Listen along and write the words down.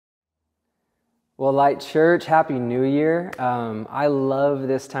Well, Light Church, Happy New Year. I love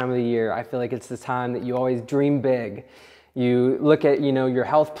this time of the year. I feel like it's the time that you always dream big. You look at, your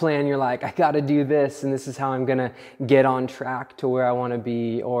health plan, you're like, I got to do this, and this is how I'm going to get on track to where I want to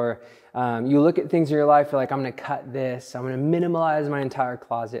be. Or you look at things in your life, you're like, I'm going to cut this. I'm going to minimalize my entire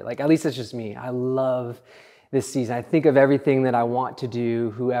closet. Like, at least it's just me. I love this season. I think of everything that I want to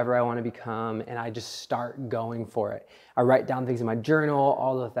do, whoever I want to become, and I just start going for it. I write down things in my journal,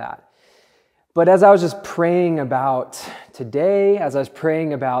 all of that. But as I was just praying about today, as I was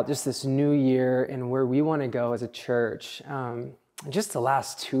praying about just this new year and where we want to go as a church, just the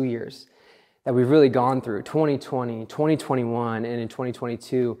last 2 years that we've really gone through, 2020, 2021, and in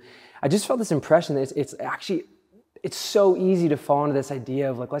 2022, I just felt this impression that it's so easy to fall into this idea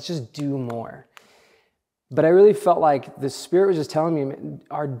of like, let's just do more. But I really felt like the Spirit was just telling me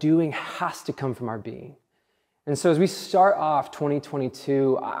our doing has to come from our being. And so as we start off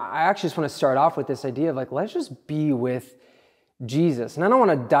 2022, I actually just want to start off with this idea of like, let's just be with Jesus. And I don't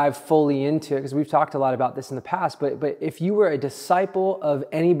want to dive fully into it because we've talked a lot about this in the past, but if you were a disciple of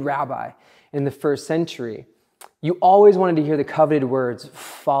any rabbi in the first century, you always wanted to hear the coveted words,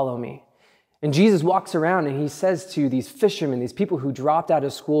 follow me. And Jesus walks around and he says to these fishermen, these people who dropped out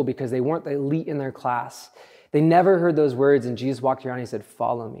of school because they weren't the elite in their class, they never heard those words, and Jesus walked around and he said,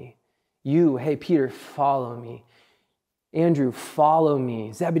 follow me. You, hey, Peter, follow me. Andrew, follow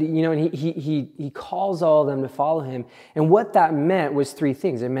me. Zebedee, and he calls all of them to follow him. And what that meant was three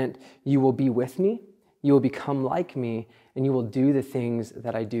things. It meant you will be with me, you will become like me, and you will do the things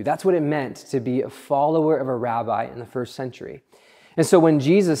that I do. That's what it meant to be a follower of a rabbi in the first century. And so when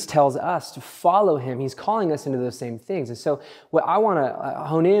Jesus tells us to follow him, he's calling us into those same things. And so what I want to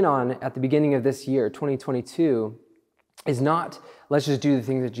hone in on at the beginning of this year, 2022, is not let's just do the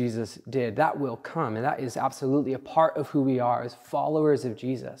things that Jesus did. That will come, and that is absolutely a part of who we are as followers of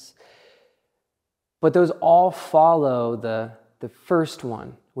Jesus. But those all follow the first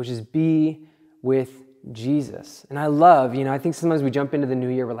one, which is be with Jesus. And I love, I think sometimes we jump into the new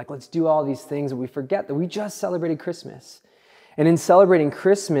year, we're like, let's do all these things, and we forget that we just celebrated Christmas. And in celebrating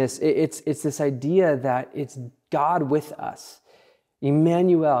Christmas, it's this idea that it's God with us.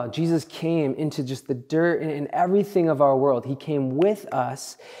 Emmanuel, Jesus came into just the dirt and everything of our world. He came with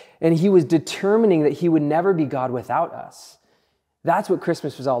us, and he was determining that he would never be God without us. That's what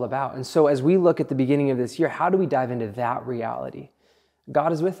Christmas was all about. And so as we look at the beginning of this year, how do we dive into that reality?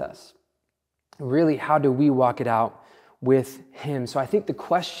 God is with us. Really, how do we walk it out with him? So I think the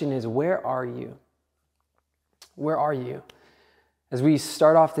question is, where are you? Where are you? As we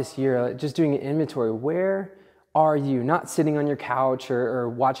start off this year, just doing an inventory, where are you? Not sitting on your couch or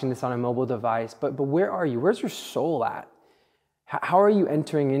watching this on a mobile device, but where are you? Where's your soul at? How are you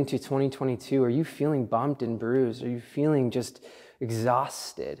entering into 2022? Are you feeling bumped and bruised? Are you feeling just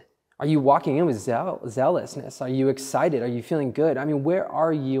exhausted? Are you walking in with zealousness? Are you excited? Are you feeling good? I mean, where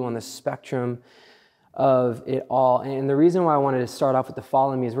are you on the spectrum of it all? And the reason why I wanted to start off with the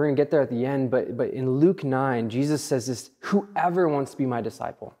follow me is we're going to get there at the end, but in Luke 9, Jesus says this, whoever wants to be my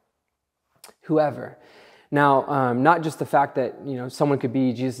disciple, whoever. Now, not just the fact that, someone could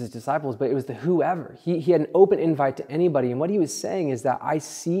be Jesus' disciples, but it was the whoever. He had an open invite to anybody. And what he was saying is that I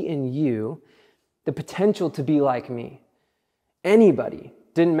see in you the potential to be like me. Anybody.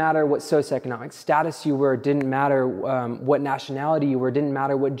 Didn't matter what socioeconomic status you were. Didn't matter what nationality you were. Didn't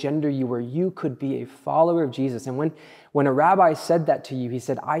matter what gender you were. You could be a follower of Jesus. And when a rabbi said that to you, he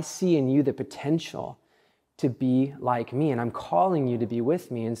said, I see in you the potential to be like me, and I'm calling you to be with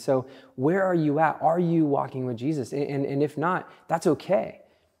me. And so where are you at? Are you walking with Jesus? And if not, that's okay.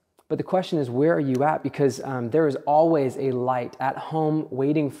 But the question is, where are you at? Because there is always a light at home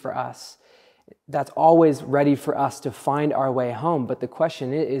waiting for us. That's always ready for us to find our way home. But the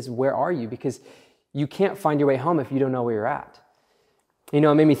question is, where are you? Because you can't find your way home if you don't know where you're at. It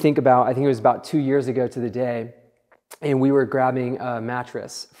made me think about, I think it was about 2 years ago to the day, and we were grabbing a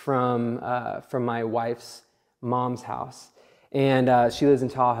mattress from my wife's mom's house, and she lives in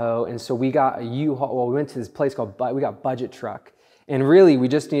Tahoe, and so we got a U-Haul. Well, we went to this place called we got Budget Truck, and really we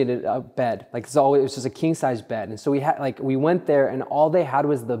just needed a bed. Like it was just a king size bed, and so we went there, and all they had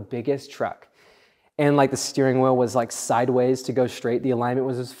was the biggest truck, and the steering wheel was sideways to go straight. The alignment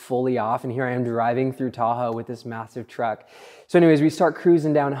was just fully off, and here I am driving through Tahoe with this massive truck. So anyways, we start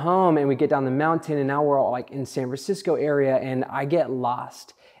cruising down home, and we get down the mountain, and now we're all in San Francisco area, and I get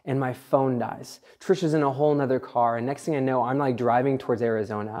lost. And my phone dies. Trisha's in a whole nother car, and next thing I know, I'm driving towards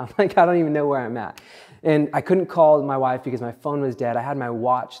Arizona. I don't even know where I'm at. And I couldn't call my wife because my phone was dead. I had my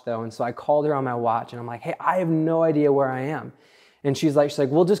watch though, and so I called her on my watch, and I'm like, hey, I have no idea where I am. And she's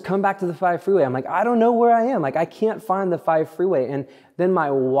like, well, just come back to the 5 freeway. I'm like, I don't know where I am. I can't find the 5 freeway. And then my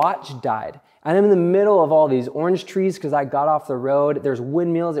watch died. And I'm in the middle of all these orange trees because I got off the road. There's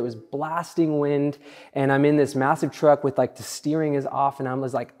windmills. It was blasting wind. And I'm in this massive truck with like the steering is off. And I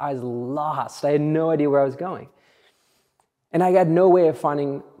was lost. I had no idea where I was going. And I had no way of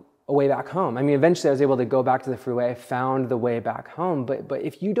finding a way back home. I mean, eventually I was able to go back to the freeway. I found the way back home. But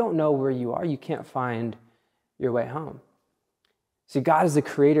if you don't know where you are, you can't find your way home. See, God is the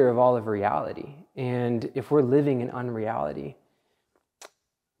creator of all of reality. And if we're living in unreality,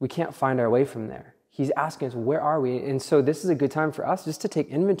 we can't find our way from there. He's asking us, where are we? And so this is a good time for us just to take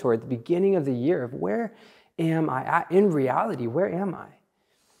inventory at the beginning of the year of where am I at in reality? Where am I?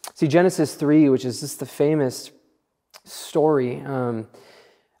 See, Genesis 3, which is just the famous story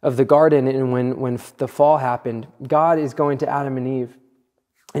of the garden, and when the fall happened, God is going to Adam and Eve.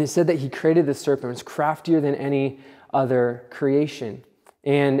 And it said that he created the serpent. It was craftier than any other creation.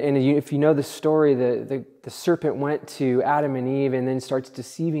 And if you know the story, the serpent went to Adam and Eve and then starts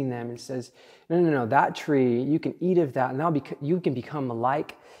deceiving them and says, no, that tree, you can eat of that and you can become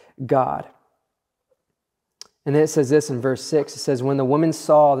like God. And then it says this in verse 6, it says, when the woman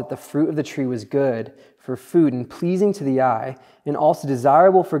saw that the fruit of the tree was good for food and pleasing to the eye and also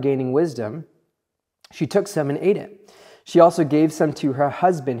desirable for gaining wisdom, she took some and ate it. She also gave some to her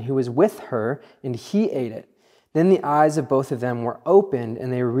husband who was with her, and he ate it. Then the eyes of both of them were opened,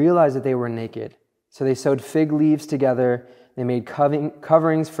 and they realized that they were naked. So they sewed fig leaves together. They made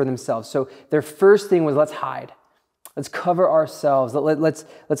coverings for themselves. So their first thing was, let's hide. Let's cover ourselves.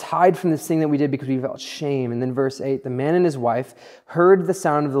 Let's hide from this thing that we did because we felt shame. And then verse 8, the man and his wife heard the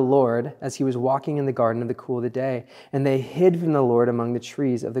sound of the Lord as he was walking in the garden of the cool of the day. And they hid from the Lord among the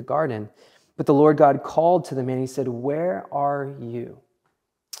trees of the garden. But the Lord God called to the man. He said, where are you?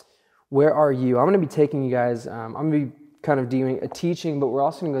 Where are you? I'm going to be taking you guys, I'm going to be kind of doing a teaching, but we're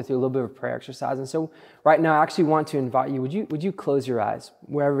also going to go through a little bit of a prayer exercise. And so right now, I actually want to invite you, would you close your eyes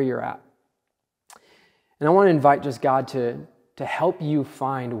wherever you're at? And I want to invite just God to help you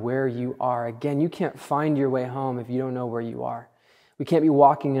find where you are. Again, you can't find your way home if you don't know where you are. We can't be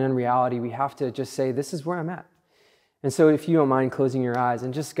walking in unreality. We have to just say, this is where I'm at. And so if you don't mind closing your eyes,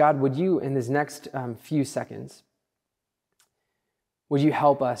 and just God, would you, in this next few seconds, would you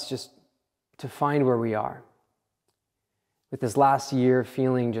help us just to find where we are? With this last year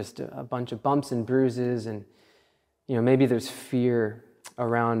feeling just a bunch of bumps and bruises, and maybe there's fear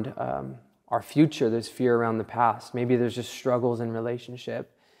around our future, there's fear around the past, maybe there's just struggles in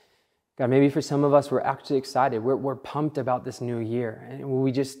relationship. God, maybe for some of us, we're actually excited, we're pumped about this new year, and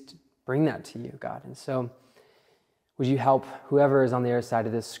we just bring that to you, God. And so would you help whoever is on the other side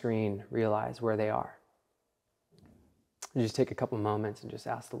of this screen realize where they are? And just take a couple moments and just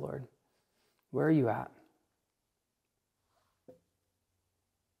ask the Lord, where are you at?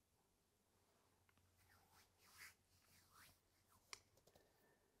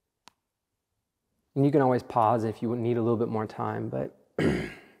 And you can always pause if you need a little bit more time, but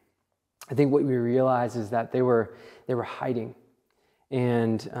I think what we realize is that they were hiding,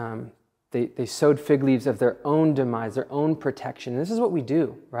 and they sewed fig leaves of their own demise, their own protection. And this is what we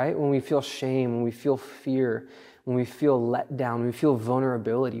do, right? When we feel shame, when we feel fear, when we feel let down, when we feel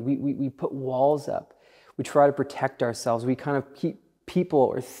vulnerability, we put walls up. We try to protect ourselves. We kind of keep people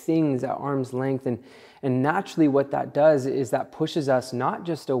or things at arm's length. And naturally what that does is that pushes us not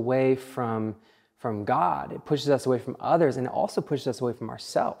just away from God, it pushes us away from others, and it also pushes us away from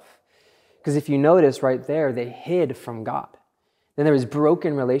ourselves. Because if you notice right there, they hid from God. Then there was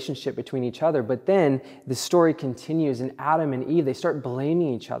broken relationship between each other. But then the story continues, and Adam and Eve, they start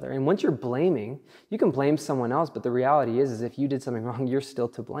blaming each other. And once you're blaming, you can blame someone else, but the reality is if you did something wrong, you're still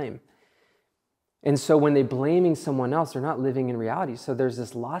to blame. And so when they're blaming someone else, they're not living in reality. So there's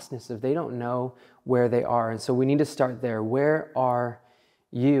this lostness of they don't know where they are. And so we need to start there. Where are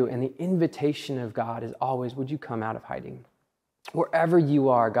you? And the invitation of God is always, would you come out of hiding? Wherever you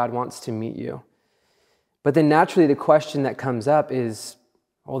are, God wants to meet you. But then naturally the question that comes up is,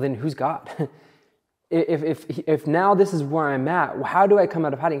 well, then who's God? If now this is where I'm at, how do I come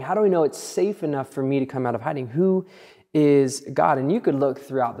out of hiding? How do I know it's safe enough for me to come out of hiding? Who is God? And you could look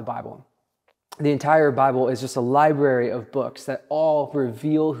throughout the Bible. The entire Bible is just a library of books that all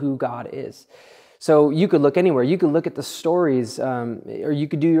reveal who God is. So you could look anywhere. You could look at the stories, or you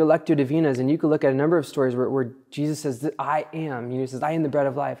could do your lectio divinas, and you could look at a number of stories where Jesus says that I am. He says, I am the bread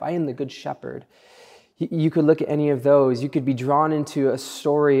of life. I am the good shepherd. You could look at any of those. You could be drawn into a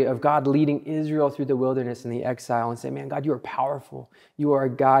story of God leading Israel through the wilderness and the exile and say, man, God, you are powerful. You are a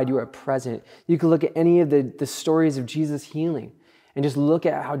guide. You are present. You could look at any of the stories of Jesus healing and just look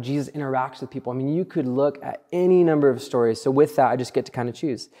at how Jesus interacts with people. I mean, you could look at any number of stories. So with that, I just get to kind of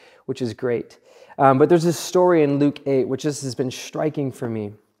choose, which is great. But there's this story in Luke 8, which just has been striking for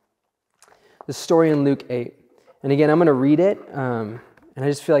me. the story in Luke 8. And again, I'm going to read it, and I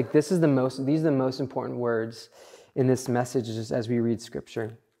just feel like these are the most important words in this message just as we read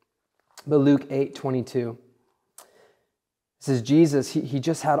Scripture. But Luke 8:22. It says Jesus, he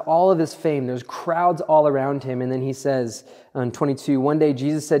just had all of this fame. There's crowds all around him. And then he says on 22, one day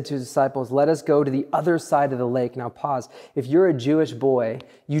Jesus said to his disciples, let us go to the other side of the lake. Now pause. If you're a Jewish boy,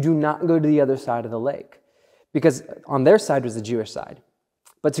 you do not go to the other side of the lake. Because on their side was the Jewish side.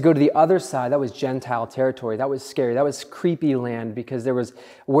 But to go to the other side, that was Gentile territory. That was scary. That was creepy land because there was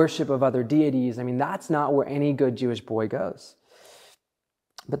worship of other deities. I mean, that's not where any good Jewish boy goes.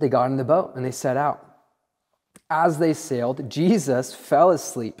 But they got in the boat and they set out. As they sailed, Jesus fell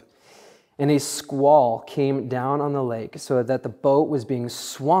asleep, and a squall came down on the lake so that the boat was being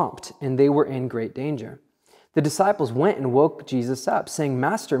swamped, and they were in great danger. The disciples went and woke Jesus up, saying,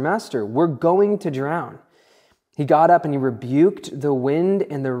 Master, Master, we're going to drown. He got up and he rebuked the wind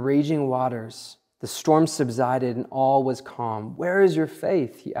and the raging waters. The storm subsided and all was calm. Where is your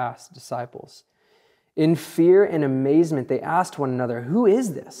faith? He asked the disciples. In fear and amazement, they asked one another, who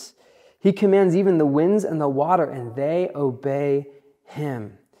is this? He commands even the winds and the water, and they obey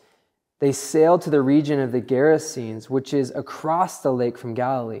him. They sailed to the region of the Gerasenes, which is across the lake from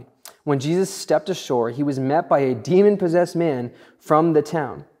Galilee. When Jesus stepped ashore, he was met by a demon-possessed man from the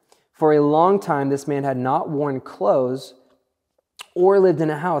town. For a long time, this man had not worn clothes or lived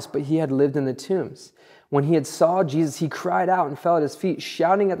in a house, but he had lived in the tombs. When he had saw Jesus, he cried out and fell at his feet,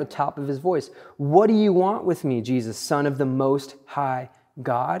 shouting at the top of his voice, What do you want with me, Jesus, Son of the Most High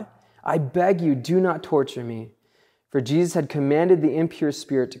God? I beg you, do not torture me. For Jesus had commanded the impure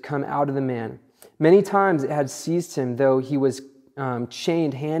spirit to come out of the man. Many times it had seized him, though he was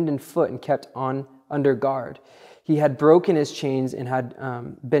chained hand and foot and kept on under guard. He had broken his chains and had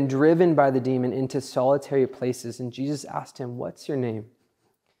been driven by the demon into solitary places. And Jesus asked him, what's your name?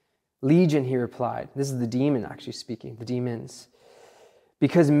 Legion, he replied. This is the demon actually speaking, the demons.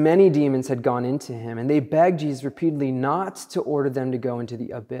 Because many demons had gone into him, and they begged Jesus repeatedly not to order them to go into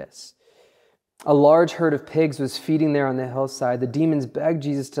the abyss. A large herd of pigs was feeding there on the hillside. The demons begged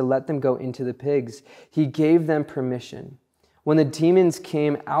Jesus to let them go into the pigs. He gave them permission. When the demons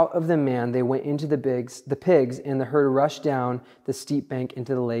came out of the man, they went into the pigs, and the herd rushed down the steep bank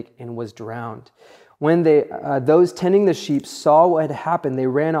into the lake and was drowned. When those tending the sheep saw what had happened, they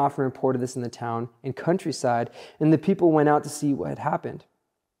ran off and reported this in the town and countryside, and the people went out to see what had happened.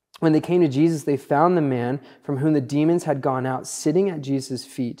 When they came to Jesus, they found the man from whom the demons had gone out sitting at Jesus'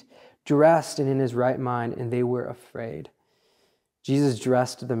 feet, dressed and in his right mind, and they were afraid. Jesus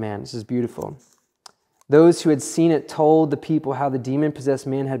dressed the man. This is beautiful. Those who had seen it told the people how the demon-possessed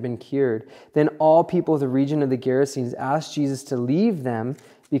man had been cured. Then all people of the region of the Gerasenes asked Jesus to leave them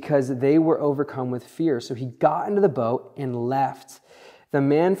because they were overcome with fear. So he got into the boat and left. The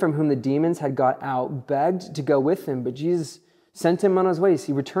man from whom the demons had got out begged to go with him, but Jesus sent him on his way. So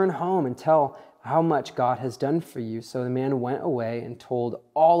he returned home and tell how much God has done for you. So the man went away and told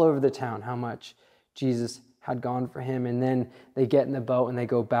all over the town how much Jesus had gone for him. And then they get in the boat and they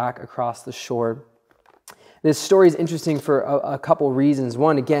go back across the shore. This story is interesting for a couple reasons.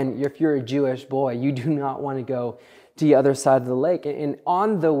 One, again, if you're a Jewish boy, you do not want to go to the other side of the lake. And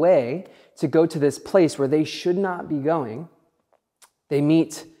on the way to go to this place where they should not be going, they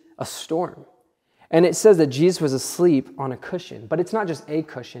meet a storm. And it says that Jesus was asleep on a cushion, but it's not just a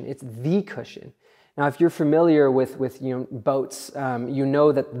cushion, it's the cushion. Now, if you're familiar with boats, you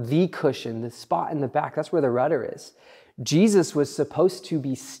know that the cushion, the spot in the back, that's where the rudder is. Jesus was supposed to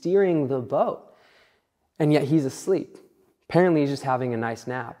be steering the boat, and yet he's asleep. Apparently, he's just having a nice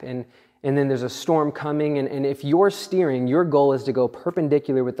nap. And then there's a storm coming, and if you're steering, your goal is to go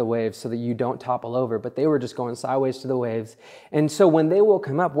perpendicular with the waves so that you don't topple over, but they were just going sideways to the waves. And so when they woke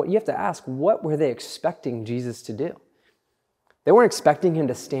him up, what you have to ask, what were they expecting Jesus to do? They weren't expecting him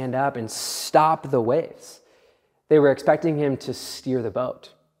to stand up and stop the waves. They were expecting him to steer the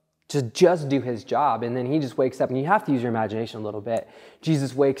boat, to just do his job. And then he just wakes up, and you have to use your imagination a little bit.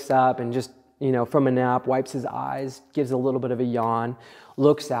 Jesus wakes up and just, from a nap, wipes his eyes, gives a little bit of a yawn,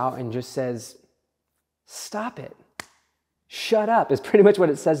 looks out and just says, stop it. Shut up is pretty much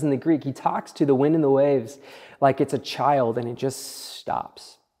what it says in the Greek. He talks to the wind and the waves like it's a child, and it just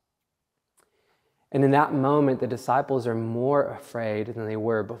stops. And in that moment, the disciples are more afraid than they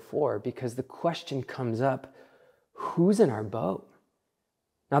were before, because the question comes up, who's in our boat?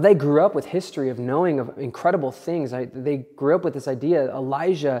 Now, they grew up with history of knowing of incredible things. They grew up with this idea,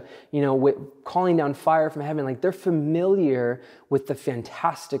 Elijah, calling down fire from heaven. Like, they're familiar with the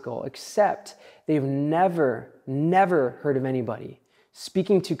fantastical, except they've never heard of anybody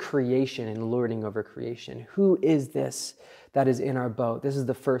speaking to creation and lording over creation. Who is this that is in our boat? This is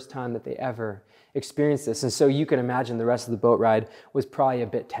the first time that they ever experienced this. And so you can imagine the rest of the boat ride was probably a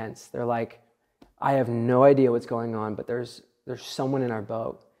bit tense. They're like, I have no idea what's going on, but there's someone in our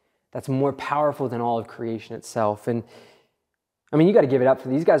boat that's more powerful than all of creation itself. And I mean, you got to give it up for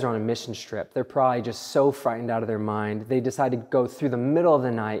these guys are on a mission trip. They're probably just so frightened out of their mind. They decide to go through the middle of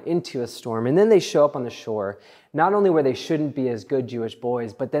the night into a storm, and then they show up on the shore, not only where they shouldn't be as good Jewish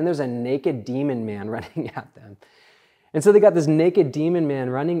boys, but then there's a naked demon man running at them. And so they got this naked demon man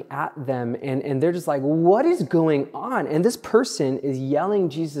running at them, and they're just like, what is going on? And this person is yelling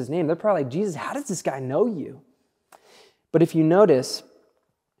Jesus' name. They're probably like, Jesus, how does this guy know you? But if you notice,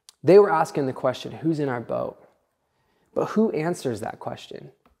 they were asking the question, who's in our boat? But who answers that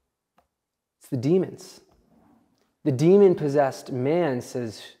question? It's the demons. The demon-possessed man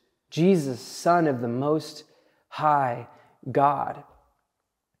says, Jesus, Son of the Most High God.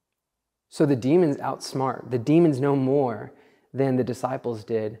 So the demons outsmart. The demons know more than the disciples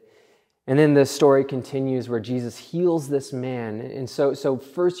did. And then the story continues where Jesus heals this man. And so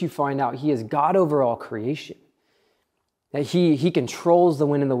first you find out he is God over all creation. That he controls the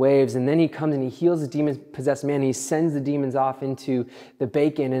wind and the waves, and then he comes and he heals the demon-possessed man. And he sends the demons off into the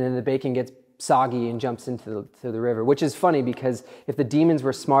bacon, and then the bacon gets soggy and jumps into the river, which is funny because if the demons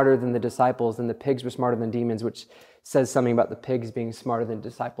were smarter than the disciples, then the pigs were smarter than demons, which says something about the pigs being smarter than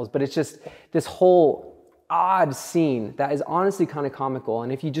disciples. But it's just this whole odd scene that is honestly kind of comical.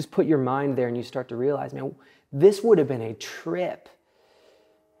 And if you just put your mind there and you start to realize, man, this would have been a trip.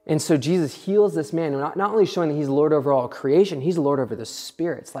 And so Jesus heals this man, not only showing that he's Lord over all creation, he's Lord over the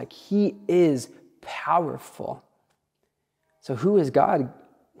spirits. Like, he is powerful. So who is God?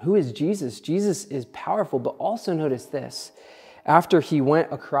 Who is Jesus? Jesus is powerful, but also notice this. After he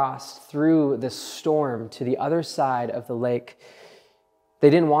went across through the storm to the other side of the lake, they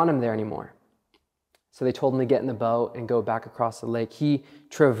didn't want him there anymore. So they told him to get in the boat and go back across the lake. He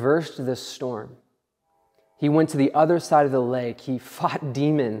traversed the storm. He went to the other side of the lake. He fought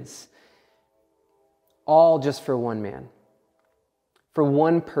demons, all just for one man, for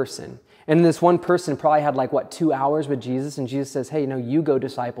one person. And this one person probably had 2 hours with Jesus, and Jesus says, hey, you go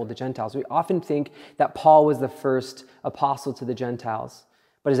disciple the Gentiles. We often think that Paul was the first apostle to the Gentiles,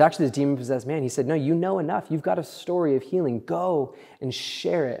 but it's actually this demon-possessed man. He said, no, you know enough. You've got a story of healing. Go and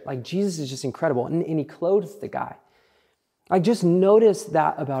share it. Jesus is just incredible. And he clothes the guy. Just notice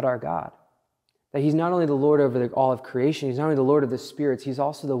that about our God. That he's not only the Lord over all of creation, he's not only the Lord of the spirits, he's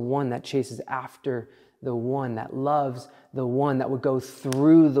also the one that chases after the one, that loves the one, that would go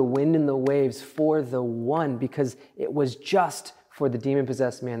through the wind and the waves for the one, because it was just for the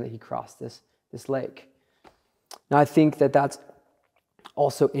demon-possessed man that he crossed this lake. Now, I think that that's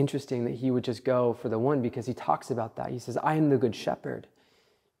also interesting that he would just go for the one, because he talks about that. He says, I am the good shepherd.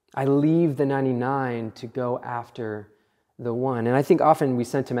 I leave the 99 to go after the one. And I think often we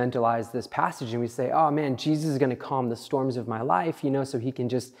sentimentalize this passage and we say, oh man, Jesus is going to calm the storms of my life, so he can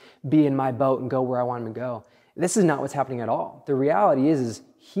just be in my boat and go where I want him to go. This is not what's happening at all. The reality is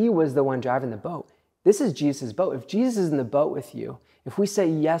he was the one driving the boat. This is Jesus' boat. If Jesus is in the boat with you, if we say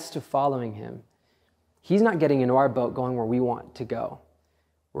yes to following him, he's not getting into our boat going where we want to go.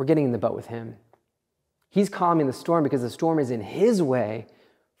 We're getting in the boat with him. He's calming the storm because the storm is in his way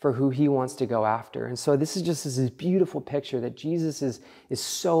for who he wants to go after. And so this is just this beautiful picture that Jesus is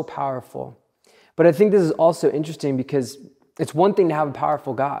so powerful. But I think this is also interesting because it's one thing to have a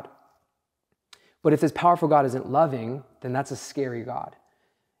powerful God. But if this powerful God isn't loving, then that's a scary God.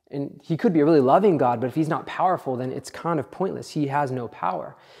 And he could be a really loving God, but if he's not powerful, then it's kind of pointless. He has no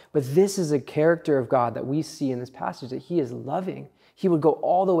power. But this is a character of God that we see in this passage, that he is loving. He would go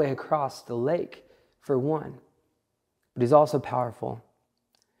all the way across the lake for one. But he's also powerful.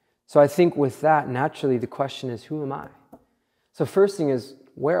 So I think with that, naturally, the question is, who am I? So first thing is,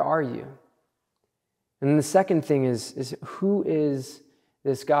 where are you? And then the second thing is who is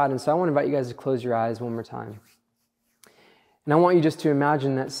this God? And so I want to invite you guys to close your eyes one more time. And I want you just to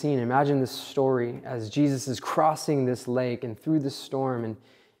imagine that scene. Imagine this story as Jesus is crossing this lake and through the storm. And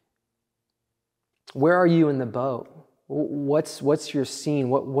where are you in the boat? What's your scene?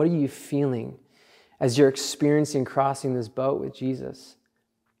 What are you feeling as you're experiencing crossing this boat with Jesus?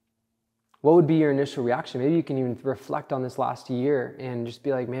 What would be your initial reaction? Maybe you can even reflect on this last year and just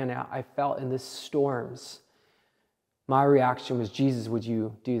be like, man, I felt in this storms. My reaction was, Jesus, would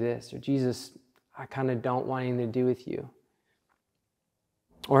you do this? Or Jesus, I kind of don't want anything to do with you.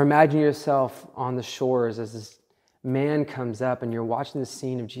 Or imagine yourself on the shores as this man comes up and you're watching the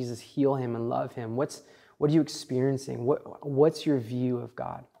scene of Jesus heal him and love him. What are you experiencing? What's your view of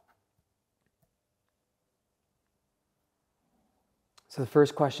God? So the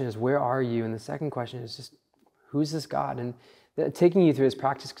first question is, where are you? And the second question is just, who's this God? And taking you through his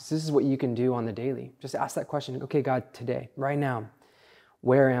practice, because this is what you can do on the daily. Just ask that question, okay, God, today, right now,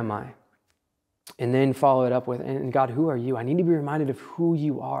 where am I? And then follow it up with, and God, who are you? I need to be reminded of who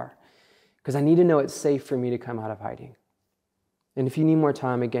you are, because I need to know it's safe for me to come out of hiding. And if you need more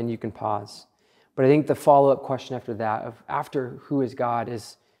time, again, you can pause. But I think the follow-up question after that, of after who is God,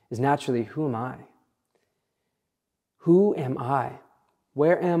 is naturally, who am I? Who am I?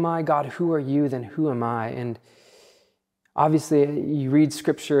 Where am I? God, who are you? Then who am I? And obviously, you read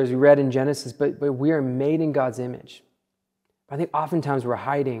scripture as we read in Genesis, but we are made in God's image. I think oftentimes we're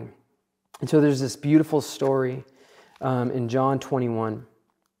hiding. And so there's this beautiful story in John 21.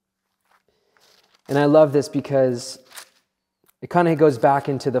 And I love this because it kind of goes back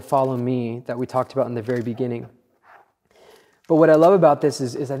into the follow me that we talked about in the very beginning. But what I love about this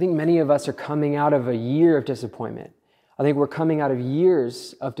is I think many of us are coming out of a year of disappointment. I think we're coming out of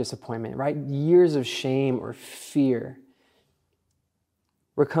years of disappointment, right? Years of shame or fear.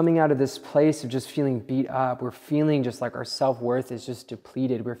 We're coming out of this place of just feeling beat up. We're feeling just like our self-worth is just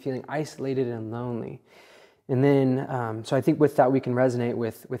depleted. We're feeling isolated and lonely. And then, so I think with that we can resonate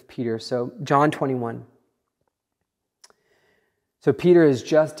with Peter. So John 21. So Peter has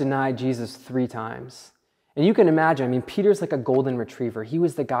just denied Jesus 3 times. And you can imagine, I mean, Peter's like a golden retriever. He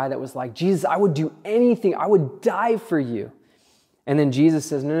was the guy that was like, Jesus, I would do anything. I would die for you. And then Jesus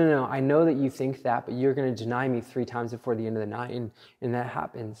says, no, I know that you think that, but you're going to deny me 3 times before the end of the night. And that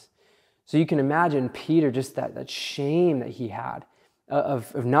happens. So you can imagine Peter, just that shame that he had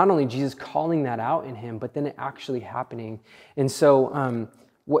of not only Jesus calling that out in him, but then it actually happening. And so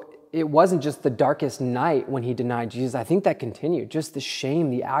it wasn't just the darkest night when he denied Jesus. I think that continued. Just the shame,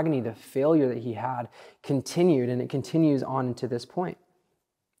 the agony, the failure that he had continued, and it continues on into this point.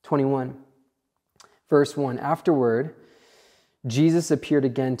 21, verse 1. Afterward, Jesus appeared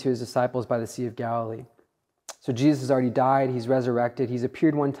again to his disciples by the Sea of Galilee. So Jesus has already died. He's resurrected. He's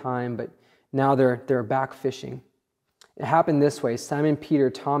appeared one time, but now they're back fishing. It happened this way. Simon Peter,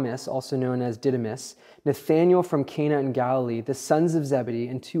 Thomas, also known as Didymus, Nathanael from Cana in Galilee, the sons of Zebedee,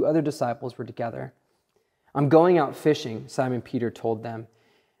 and 2 other disciples were together. I'm going out fishing, Simon Peter told them.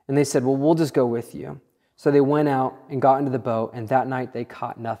 And they said, well, we'll just go with you. So they went out and got into the boat, and that night they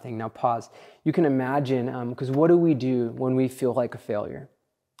caught nothing. Now pause. You can imagine, because what do we do when we feel like a failure?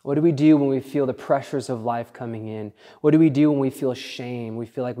 What do we do when we feel the pressures of life coming in? What do we do when we feel shame? We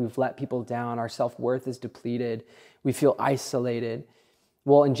feel like we've let people down. Our self-worth is depleted. We feel isolated.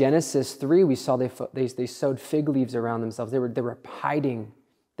 Well, in Genesis 3, we saw they sewed fig leaves around themselves. They were hiding.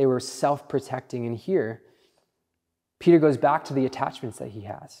 They were self-protecting. And here, Peter goes back to the attachments that he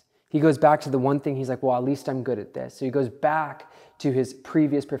has. He goes back to the one thing he's like, well, at least I'm good at this. So he goes back to his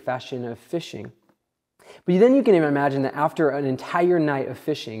previous profession of fishing. But then you can even imagine that after an entire night of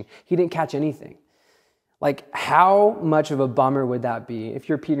fishing, he didn't catch anything. Like, how much of a bummer would that be if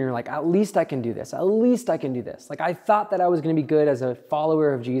you're Peter and you're like, at least I can do this. At least I can do this. Like, I thought that I was going to be good as a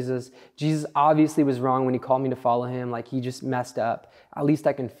follower of Jesus. Jesus obviously was wrong when he called me to follow him. Like, he just messed up. At least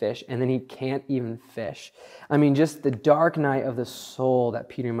I can fish. And then he can't even fish. I mean, just the dark night of the soul that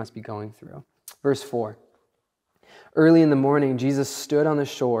Peter must be going through. Verse 4. Early in the morning, Jesus stood on the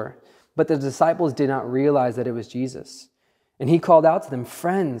shore, but the disciples did not realize that it was Jesus. And he called out to them,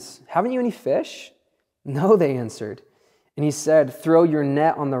 friends, haven't you any fish? No, they answered. And he said, throw your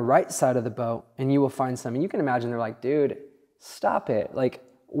net on the right side of the boat and you will find some. And you can imagine they're like, dude, stop it. Like,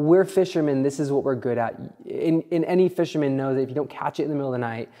 we're fishermen. This is what we're good at. In any fisherman knows that if you don't catch it in the middle of the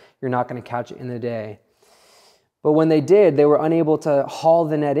night, you're not going to catch it in the day. But when they did, they were unable to haul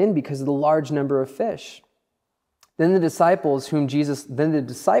the net in because of the large number of fish. Then the disciple whom Jesus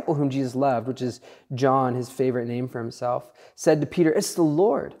loved, which is John, his favorite name for himself, said to Peter, it's the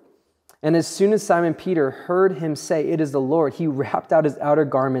Lord. And as soon as Simon Peter heard him say, it is the Lord, he wrapped out his outer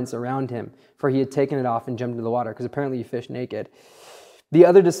garments around him, for he had taken it off and jumped into the water, because apparently he fished naked. The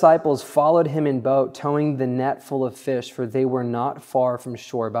other disciples followed him in boat, towing the net full of fish, for they were not far from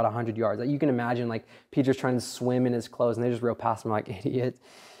shore, about 100 yards. Like, you can imagine, like, Peter's trying to swim in his clothes, and they just rowed past him like idiots.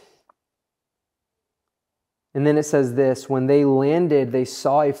 And then it says this, when they landed, they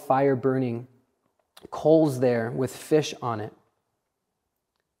saw a fire burning, coals there with fish on it,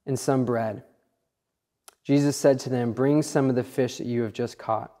 and some bread. Jesus said to them, bring some of the fish that you have just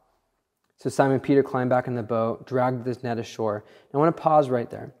caught. So Simon Peter climbed back in the boat, dragged this net ashore. And I want to pause right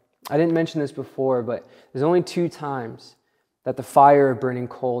there. I didn't mention this before, but there's only 2 times that the fire of burning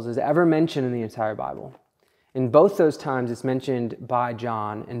coals is ever mentioned in the entire Bible. In both those times, it's mentioned by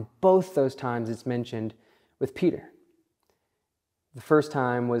John, and both those times it's mentioned with Peter. The first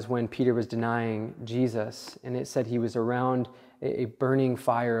time was when Peter was denying Jesus, and it said he was around a burning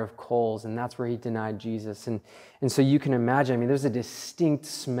fire of coals, and that's where he denied Jesus. And so you can imagine, I mean, there's a distinct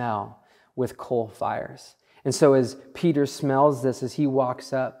smell with coal fires. And so as Peter smells this, as he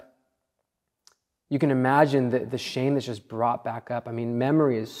walks up, you can imagine the shame that's just brought back up. I mean,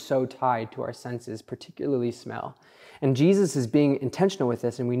 memory is so tied to our senses, particularly smell. And Jesus is being intentional with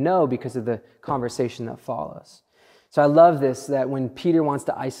this, and we know because of the conversation that follows. So I love this, that when Peter wants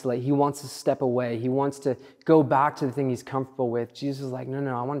to isolate, he wants to step away, he wants to go back to the thing he's comfortable with. Jesus is like,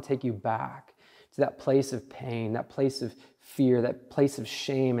 no, I want to take you back to that place of pain, that place of fear, that place of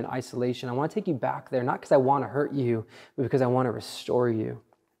shame and isolation. I want to take you back there, not because I want to hurt you, but because I want to restore you.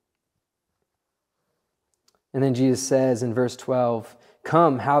 And then Jesus says in verse 12,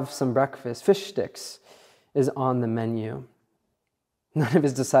 come, have some breakfast. Fish sticks is on the menu. None of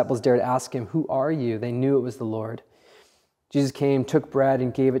his disciples dared ask him, who are you? They knew it was the Lord. Jesus came, took bread,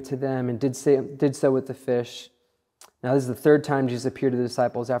 and gave it to them, and did so with the fish. Now this is the third time Jesus appeared to the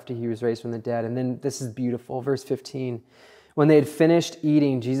disciples after he was raised from the dead. And then this is beautiful, verse 15. When they had finished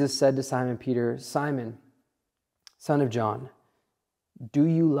eating, Jesus said to Simon Peter, Simon, son of John, do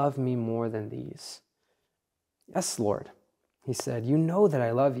you love me more than these? Yes, Lord, he said, you know that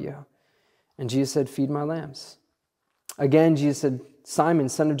I love you. And Jesus said, feed my lambs. Again, Jesus said, Simon,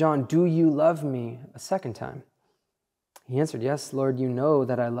 son of John, do you love me? A second time. He answered, yes, Lord, you know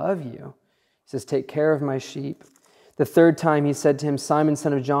that I love you. He says, take care of my sheep. The third time he said to him, Simon,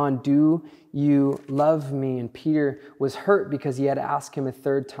 son of John, do you love me? And Peter was hurt because he had to ask him a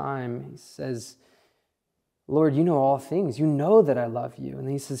third time. He says, Lord, you know all things. You know that I love you. And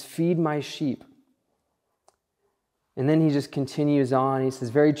then he says, feed my sheep. And then he just continues on. He says,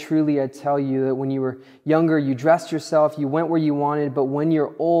 very truly, I tell you that when you were younger, you dressed yourself, you went where you wanted, but when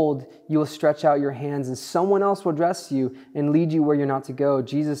you're old, you will stretch out your hands and someone else will dress you and lead you where you're not to go.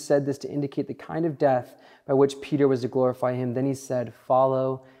 Jesus said this to indicate the kind of death by which Peter was to glorify him. Then he said,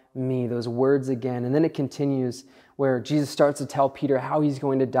 follow me. Those words again. And then it continues where Jesus starts to tell Peter how he's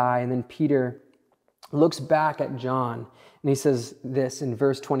going to die. And then Peter looks back at John and he says this in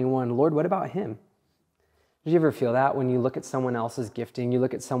verse 21, Lord, what about him? Did you ever feel that when you look at someone else's gifting, you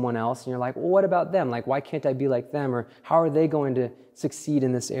look at someone else and you're like, well, what about them? Like, why can't I be like them? Or how are they going to succeed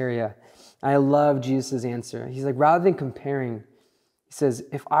in this area? I love Jesus' answer. He's like, rather than comparing, he says,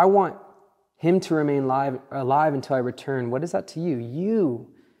 if I want him to remain alive until I return, what is that to you?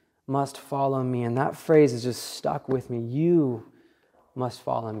 You must follow me. And that phrase is just stuck with me. You must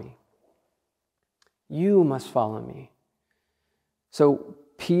follow me. You must follow me. So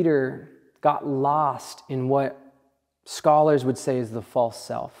Peter got lost in what scholars would say is the false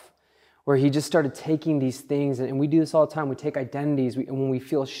self, where he just started taking these things, and we do this all the time. We take identities, and when we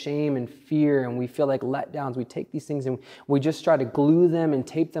feel shame and fear and we feel like letdowns, we take these things and we just try to glue them and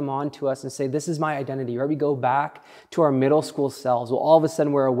tape them onto us and say, this is my identity. Or we go back to our middle school selves. Well, all of a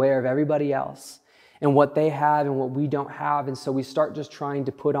sudden we're aware of everybody else and what they have and what we don't have, and so we start just trying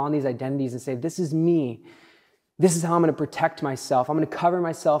to put on these identities and say, this is me. This is how I'm going to protect myself. I'm going to cover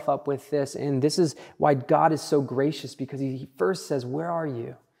myself up with this. And this is why God is so gracious, because he first says, where are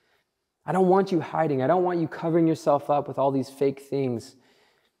you? I don't want you hiding. I don't want you covering yourself up with all these fake things.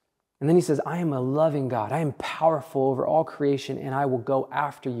 And then he says, I am a loving God. I am powerful over all creation, and I will go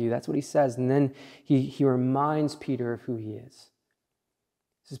after you. That's what he says. And then he reminds Peter of who he is.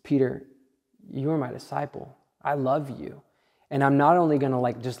 He says, Peter, you are my disciple. I love you. And I'm not only going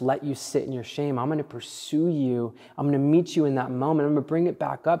to just let you sit in your shame. I'm going to pursue you. I'm going to meet you in that moment. I'm going to bring it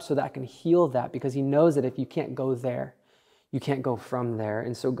back up so that I can heal that, because he knows that if you can't go there, you can't go from there.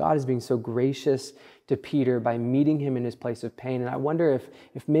 And so God is being so gracious to Peter by meeting him in his place of pain. And I wonder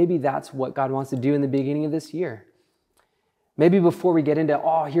if maybe that's what God wants to do in the beginning of this year. Maybe before we get into,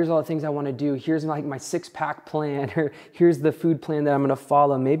 here's all the things I want to do. Here's my 6-pack plan, or here's the food plan that I'm going to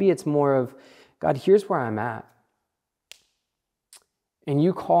follow. Maybe it's more of, God, here's where I'm at. And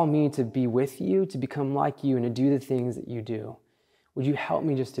you call me to be with you, to become like you, and to do the things that you do. Would you help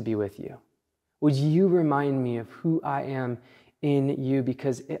me just to be with you? Would you remind me of who I am in you?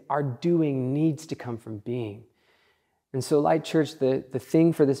 Because our doing needs to come from being. And so, Light Church, the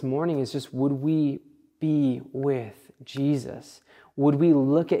thing for this morning is just, would we be with Jesus? Would we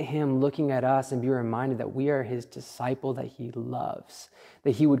look at him looking at us and be reminded that we are his disciple, that he loves,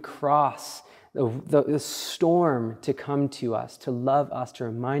 that he would cross the storm to come to us, to love us, to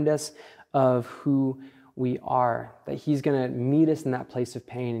remind us of who we are, that he's going to meet us in that place of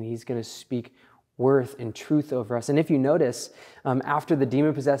pain, and he's going to speak worth and truth over us. And if you notice, after the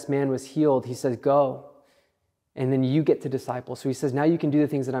demon-possessed man was healed, he says, go, and then you get to disciple. So he says, now you can do the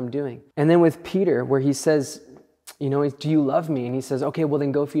things that I'm doing. And then with Peter, where he says, do you love me? And he says, okay, well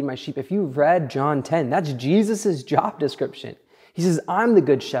then go feed my sheep. If you read John 10, that's Jesus's job description. He says, I'm the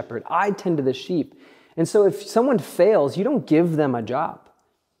good shepherd. I tend to the sheep. And so if someone fails, you don't give them a job.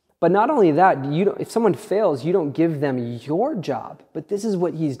 But not only that, if someone fails, you don't give them your job. But this is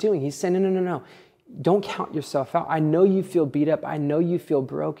what he's doing. He's saying, no. Don't count yourself out. I know you feel beat up. I know you feel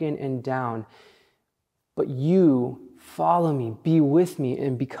broken and down. But you follow me, be with me,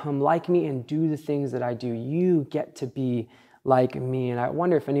 and become like me and do the things that I do. You get to be like me. And I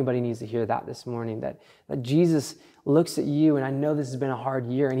wonder if anybody needs to hear that this morning, that Jesus looks at you, and I know this has been a hard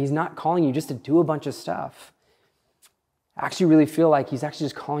year, and he's not calling you just to do a bunch of stuff. I actually really feel like he's actually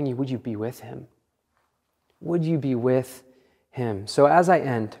just calling you, would you be with him? Would you be with him? So as I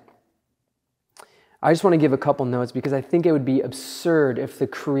end, I just want to give a couple notes because I think it would be absurd if the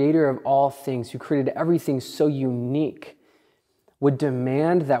creator of all things, who created everything so unique, would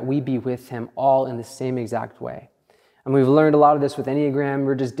demand that we be with him all in the same exact way. And we've learned a lot of this with Enneagram.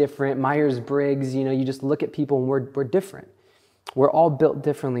 We're just different. Myers-Briggs, you just look at people and we're different. We're all built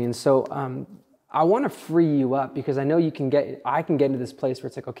differently. And so I want to free you up because I know I can get into this place where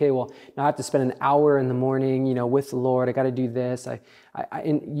it's like, okay, well, now I have to spend an hour in the morning, with the Lord. I got to do this.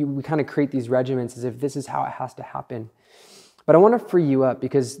 We kind of create these regiments as if this is how it has to happen. But I want to free you up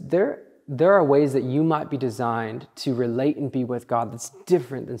because there are ways that you might be designed to relate and be with God that's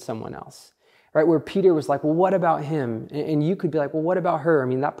different than someone else. Right? Where Peter was like, well, what about him? And you could be like, well, what about her? I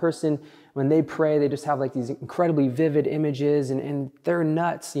mean, that person, when they pray, they just have like these incredibly vivid images and they're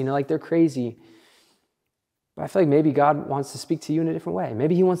nuts, like they're crazy. But I feel like maybe God wants to speak to you in a different way.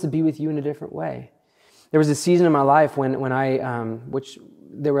 Maybe he wants to be with you in a different way. There was a season in my life when I, which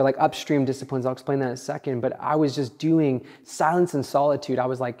there were like upstream disciplines, I'll explain that in a second, but I was just doing silence and solitude. I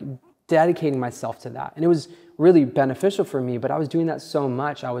was like dedicating myself to that. And it was really beneficial for me, but I was doing that so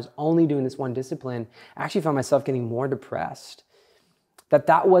much. I was only doing this one discipline. I actually found myself getting more depressed.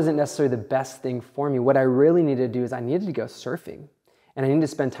 That wasn't necessarily the best thing for me. What I really needed to do is I needed to go surfing. And I needed to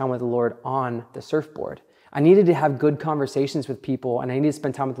spend time with the Lord on the surfboard. I needed to have good conversations with people, and I needed to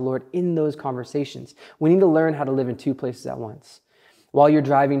spend time with the Lord in those conversations. We need to learn how to live in two places at once. While you're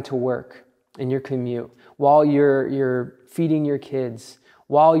driving to work in your commute, while you're feeding your kids,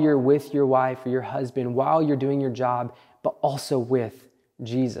 while you're with your wife or your husband, while you're doing your job, but also with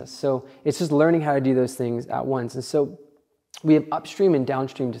Jesus. So it's just learning how to do those things at once. And so we have upstream and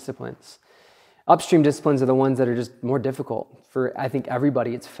downstream disciplines. Upstream disciplines are the ones that are just more difficult. For, I think,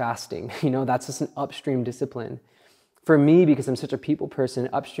 everybody, it's fasting. That's just an upstream discipline. For me, because I'm such a people person,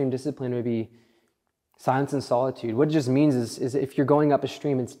 upstream discipline would be silence and solitude. What it just means is if you're going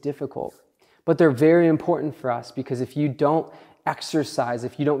upstream, it's difficult. But they're very important for us because if you don't exercise,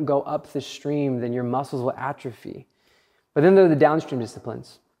 if you don't go up the stream, then your muscles will atrophy. But then there are the downstream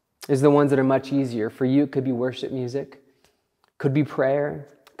disciplines. Is the ones that are much easier. For you, it could be worship music, could be prayer,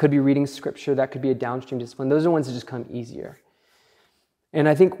 could be reading scripture. That could be a downstream discipline. Those are ones that just come easier. And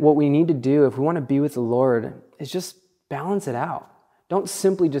I think what we need to do if we want to be with the Lord is just balance it out. Don't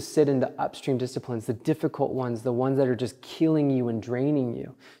simply just sit in the upstream disciplines, the difficult ones, the ones that are just killing you and draining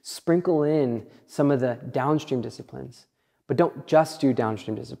you. Sprinkle in some of the downstream disciplines. But don't just do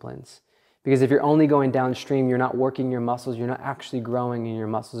downstream disciplines. Because if you're only going downstream, you're not working your muscles, you're not actually growing, and your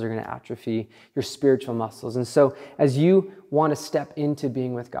muscles are going to atrophy, your spiritual muscles. And so as you want to step into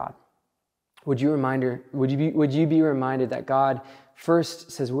being with God, would you be reminded that God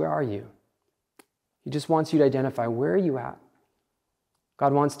first says, where are you? He just wants you to identify, where are you at?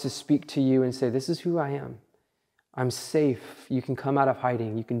 God wants to speak to you and say, this is who I am. I'm safe. You can come out of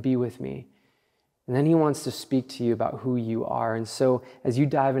hiding. You can be with me. And then he wants to speak to you about who you are. And so as you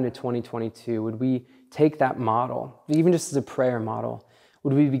dive into 2022, would we take that model, even just as a prayer model,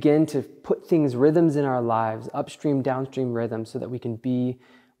 would we begin to put rhythms in our lives, upstream, downstream rhythms, so that we can be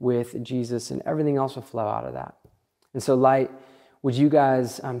with Jesus and everything else will flow out of that. And so Light, would you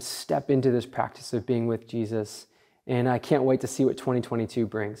guys step into this practice of being with Jesus? And I can't wait to see what 2022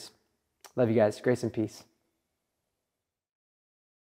 brings. Love you guys. Grace and peace.